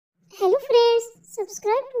Hello friends,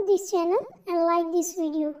 subscribe to this channel and like this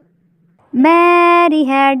video. Mary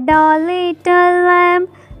had a little lamb,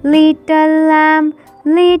 little lamb,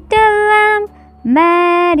 little lamb.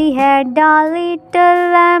 Mary had a little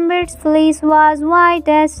lamb, its fleece was white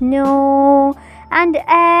as snow. And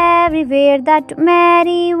everywhere that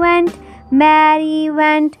Mary went, Mary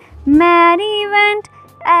went, Mary went.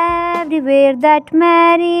 Everywhere that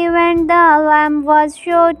Mary went, the lamb was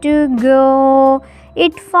sure to go.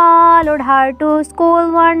 It followed her to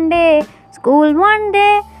school one day, school one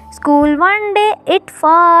day, school one day. It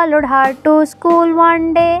followed her to school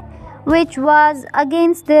one day, which was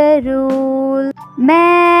against the rule.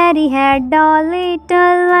 Mary had a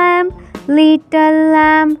little lamb, little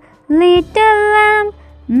lamb, little lamb.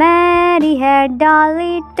 Mary had a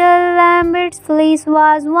little lamb, its fleece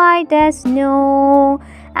was white as snow.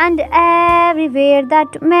 And everywhere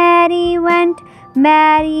that Mary went,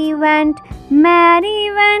 Mary went,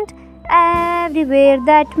 Mary went. Everywhere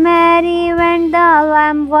that Mary went, the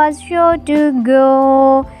lamb was sure to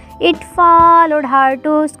go. It followed her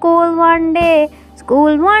to school one day,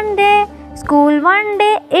 school one day, school one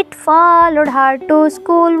day. It followed her to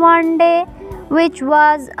school one day, which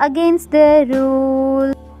was against the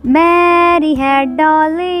rule. Mary had a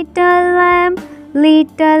little lamb,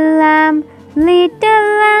 little lamb, little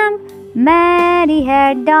lamb. Mary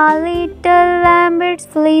had a little lamb, its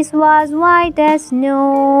fleece was white as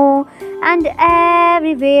snow. And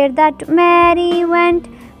everywhere that Mary went,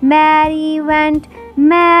 Mary went,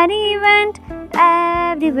 Mary went.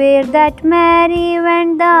 Everywhere that Mary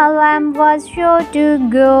went, the lamb was sure to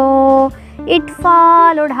go. It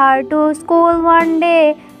followed her to school one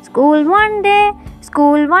day, school one day,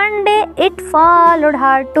 school one day. It followed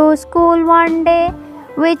her to school one day,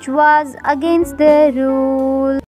 which was against the rule.